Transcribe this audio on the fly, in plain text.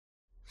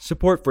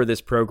Support for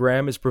this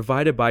program is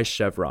provided by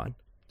Chevron,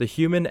 the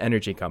human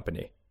energy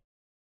company.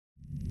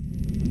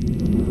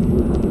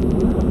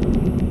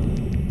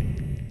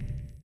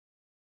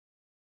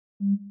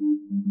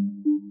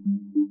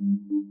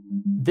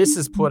 This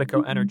is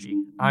Politico Energy.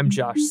 I'm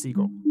Josh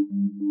Siegel.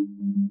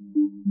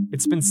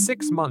 It's been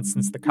 6 months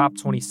since the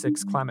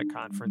COP26 climate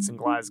conference in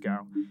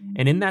Glasgow,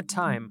 and in that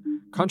time,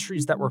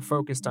 countries that were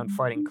focused on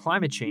fighting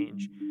climate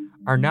change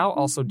are now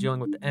also dealing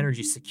with the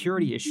energy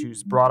security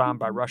issues brought on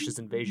by Russia's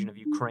invasion of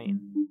Ukraine.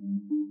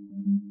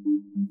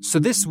 So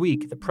this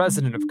week, the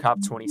president of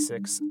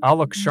COP26,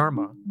 Alok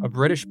Sharma, a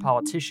British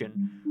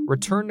politician,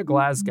 returned to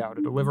Glasgow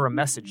to deliver a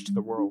message to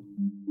the world.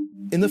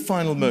 In the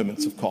final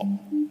moments of COP,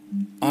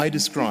 I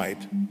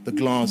described the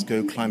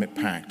Glasgow Climate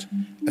Pact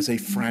as a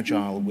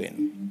fragile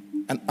win.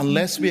 And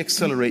unless we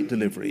accelerate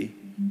delivery,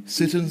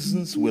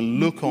 citizens will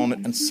look on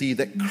and see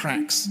that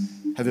cracks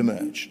have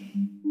emerged.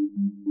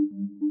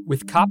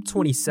 With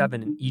COP27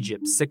 in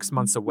Egypt 6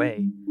 months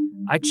away,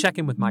 I check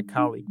in with my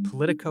colleague,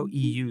 Politico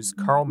EU's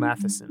Carl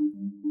Matheson,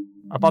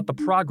 about the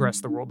progress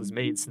the world has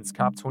made since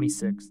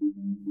COP26,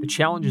 the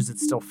challenges it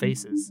still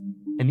faces,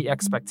 and the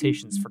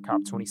expectations for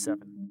COP27.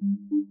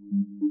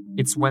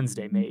 It's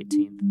Wednesday, May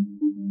 18th.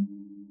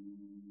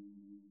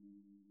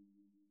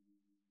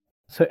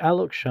 So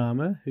Alok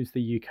Sharma, who's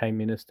the UK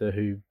minister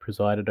who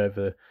presided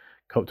over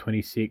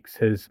COP26,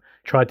 has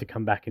tried to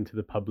come back into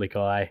the public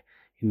eye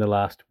in the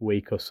last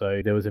week or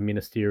so. There was a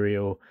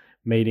ministerial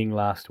meeting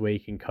last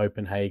week in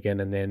Copenhagen,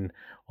 and then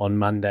on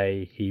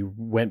Monday he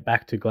went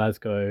back to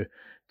Glasgow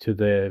to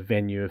the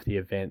venue of the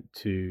event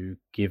to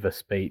give a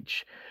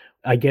speech.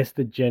 I guess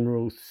the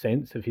general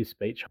sense of his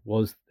speech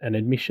was an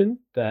admission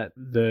that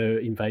the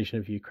invasion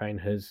of Ukraine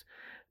has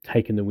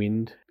taken the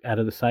wind out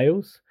of the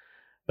sails,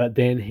 but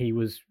then he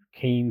was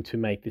keen to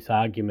make this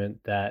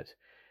argument that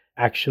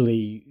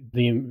actually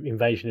the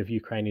invasion of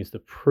Ukraine is the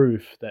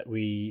proof that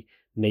we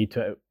need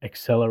to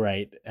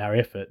accelerate our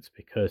efforts,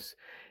 because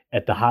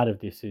at the heart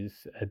of this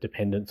is a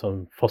dependence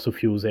on fossil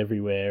fuels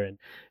everywhere. And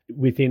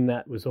within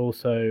that was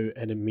also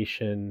an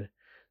admission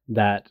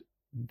that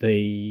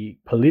the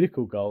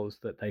political goals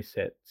that they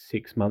set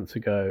 6 months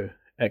ago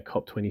at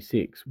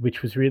COP26,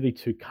 which was really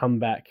to come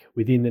back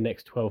within the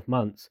next 12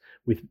 months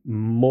with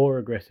more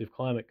aggressive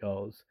climate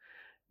goals,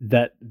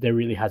 that there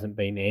really hasn't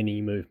been any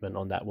movement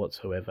on that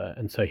whatsoever.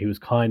 And so he was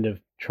kind of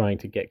trying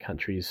to get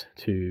countries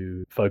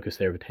to focus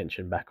their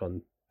attention back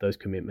on those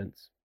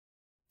commitments.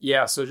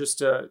 Yeah, so just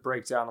to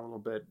break down a little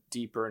bit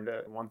deeper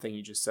into one thing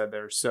you just said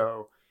there.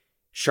 So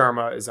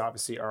Sharma is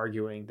obviously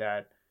arguing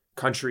that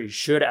countries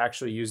should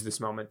actually use this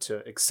moment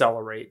to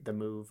accelerate the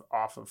move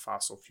off of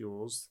fossil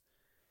fuels.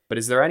 But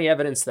is there any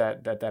evidence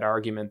that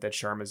argument that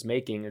Sharma is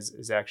making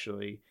is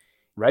actually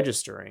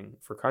registering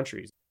for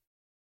countries?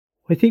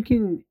 I think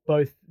in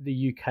both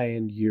the UK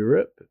and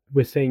Europe,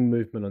 we're seeing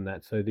movement on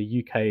that. So the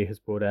UK has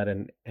brought out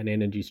an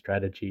energy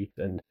strategy,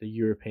 and the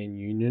European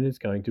Union is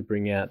going to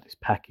bring out this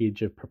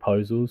package of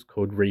proposals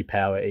called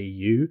Repower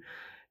EU.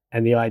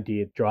 And the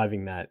idea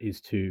driving that is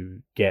to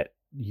get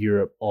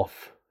Europe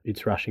off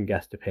its Russian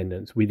gas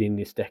dependence within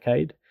this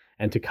decade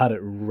and to cut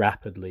it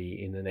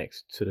rapidly in the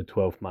next sort of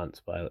 12 months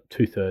by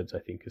 2/3, I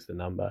think is the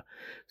number.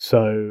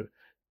 So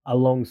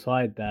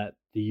alongside that,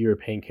 the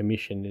European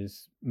Commission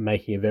is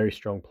making a very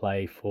strong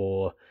play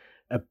for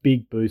a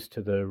big boost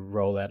to the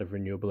rollout of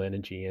renewable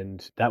energy.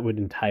 And that would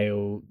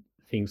entail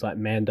things like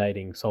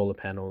mandating solar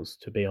panels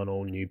to be on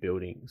all new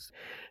buildings.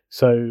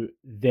 So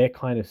they're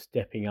kind of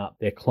stepping up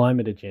their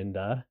climate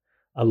agenda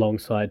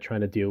alongside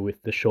trying to deal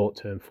with the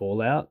short-term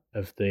fallout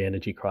of the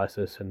energy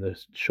crisis and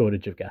the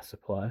shortage of gas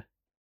supply.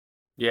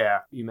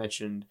 Yeah, you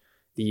mentioned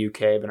the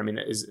UK, but I mean,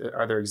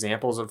 are there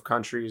examples of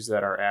countries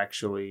that are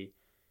actually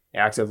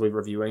actively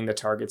reviewing the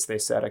targets they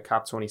set at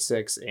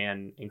COP26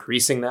 and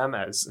increasing them,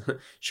 as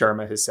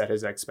Sharma has said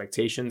his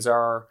expectations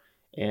are?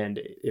 And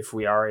if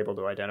we are able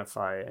to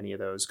identify any of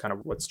those, kind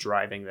of what's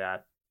driving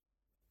that?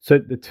 So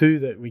the two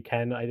that we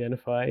can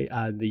identify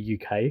are the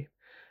UK,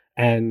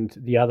 and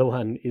the other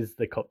one is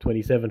the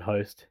COP27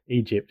 host,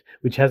 Egypt,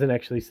 which hasn't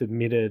actually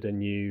submitted a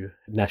new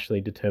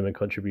nationally determined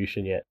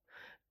contribution yet.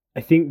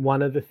 I think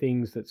one of the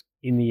things that's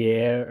in the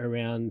air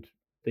around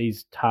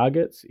these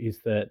targets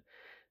is that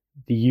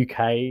the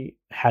UK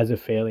has a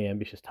fairly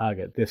ambitious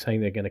target. They're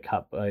saying they're going to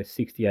cut by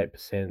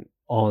 68%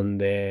 on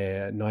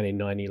their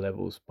 1990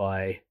 levels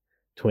by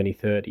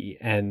 2030.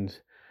 And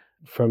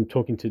from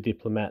talking to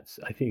diplomats,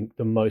 I think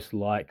the most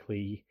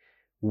likely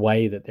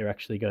way that they're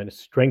actually going to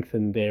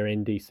strengthen their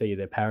NDC,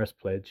 their Paris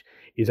Pledge,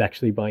 is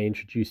actually by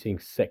introducing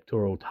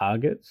sectoral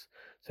targets.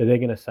 So they're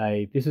going to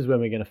say, this is when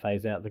we're going to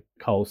phase out the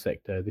coal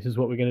sector. This is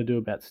what we're going to do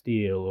about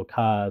steel or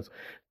cars.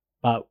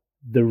 But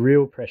the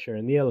real pressure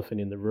and the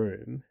elephant in the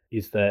room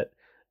is that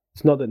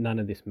it's not that none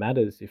of this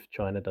matters if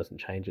China doesn't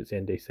change its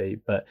NDC,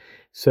 but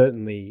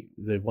certainly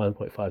the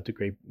 1.5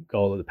 degree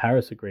goal of the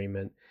Paris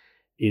Agreement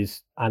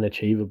is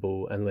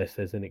unachievable unless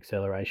there's an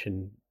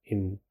acceleration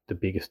in the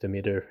biggest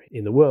emitter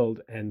in the world.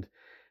 And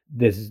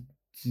there's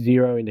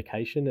zero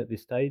indication at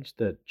this stage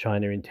that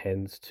China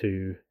intends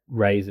to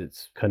raise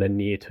its kind of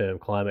near-term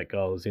climate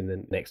goals in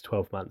the next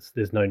 12 months.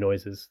 There's no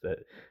noises that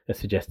are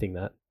suggesting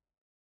that.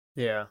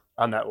 Yeah,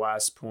 on that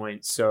last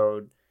point.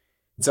 So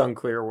it's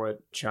unclear what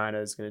China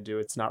is going to do.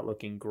 It's not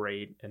looking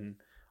great. And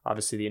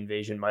obviously the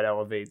invasion might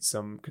elevate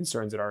some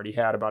concerns it already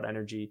had about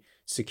energy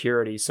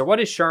security. So what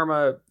is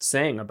Sharma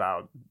saying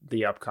about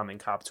the upcoming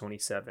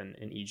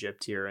COP27 in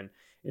Egypt here in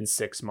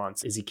 6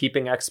 months? Is he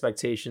keeping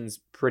expectations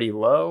pretty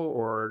low,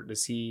 or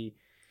is he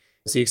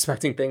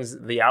expecting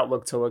the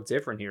outlook to look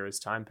different here as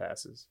time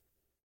passes?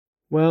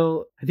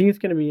 Well, I think it's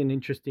going to be an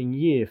interesting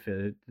year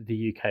for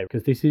the UK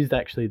because this is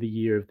actually the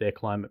year of their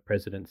climate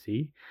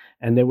presidency,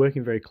 and they're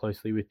working very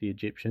closely with the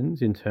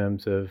Egyptians in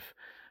terms of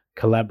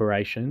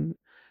collaboration.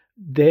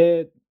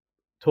 They're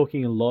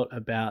talking a lot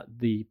about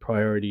the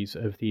priorities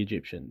of the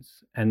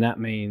Egyptians, and that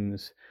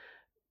means,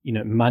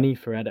 money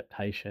for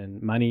adaptation,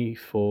 money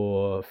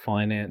for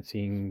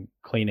financing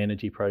clean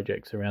energy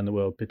projects around the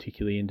world,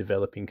 particularly in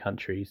developing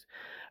countries.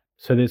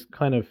 So there's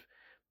kind of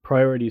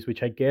priorities,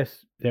 which I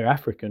guess they're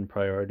African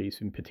priorities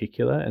in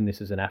particular, and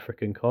this is an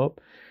African COP.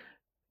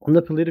 On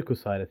the political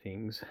side of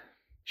things,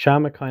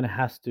 Sharma kind of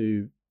has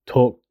to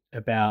talk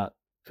about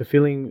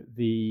fulfilling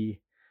the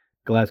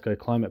Glasgow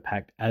Climate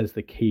Pact as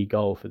the key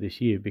goal for this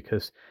year,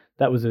 because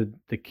that was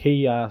the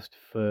key asked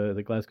for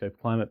the Glasgow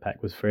Climate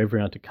Pact was for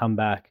everyone to come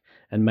back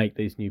and make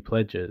these new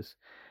pledges.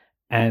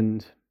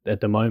 And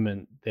at the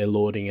moment, they're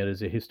lauding it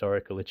as a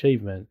historical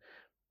achievement.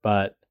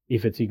 But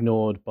if it's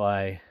ignored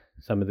by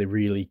some of the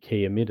really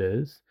key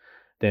emitters,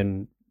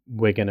 then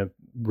we're going to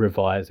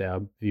revise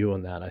our view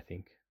on that, I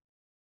think.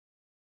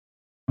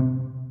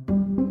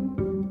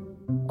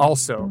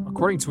 Also,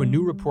 according to a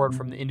new report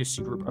from the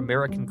industry group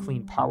American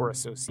Clean Power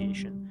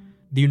Association,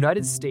 the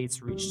United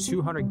States reached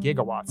 200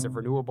 gigawatts of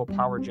renewable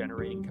power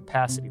generating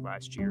capacity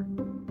last year.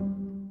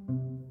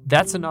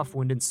 That's enough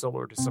wind and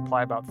solar to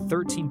supply about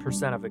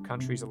 13% of the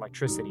country's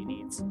electricity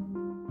needs.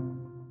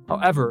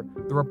 However,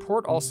 the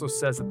report also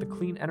says that the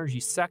clean energy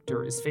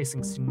sector is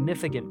facing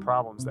significant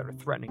problems that are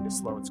threatening to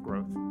slow its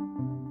growth.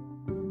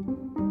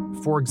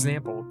 For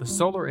example, the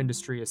solar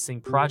industry is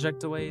seeing project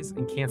delays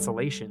and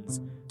cancellations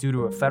due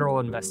to a federal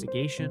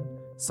investigation,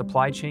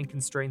 supply chain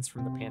constraints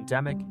from the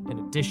pandemic, and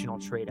additional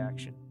trade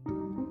action.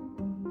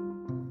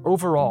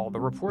 Overall, the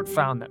report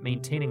found that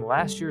maintaining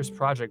last year's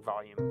project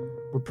volume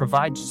would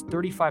provide just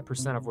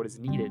 35% of what is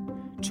needed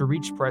to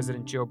reach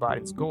President Joe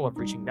Biden's goal of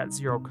reaching net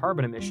zero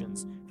carbon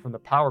emissions from the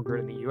power grid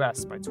in the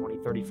U.S. by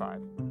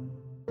 2035.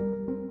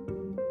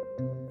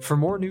 For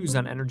more news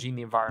on energy and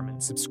the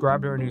environment,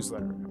 subscribe to our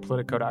newsletter at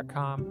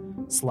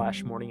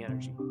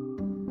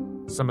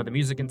politico.com/morningenergy. Some of the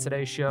music in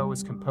today's show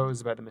was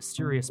composed by the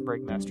mysterious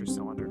Breakmaster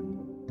Cylinder.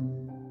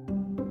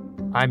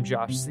 I'm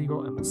Josh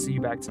Siegel, and we'll see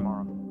you back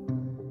tomorrow.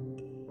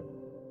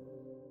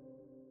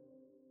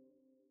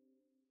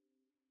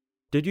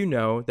 Did you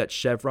know that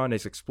Chevron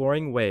is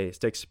exploring ways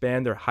to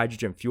expand their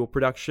hydrogen fuel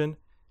production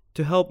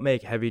to help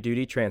make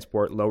heavy-duty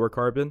transport lower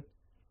carbon?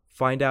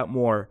 Find out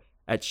more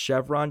at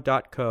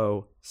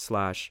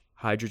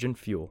chevron.co/hydrogen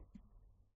fuel.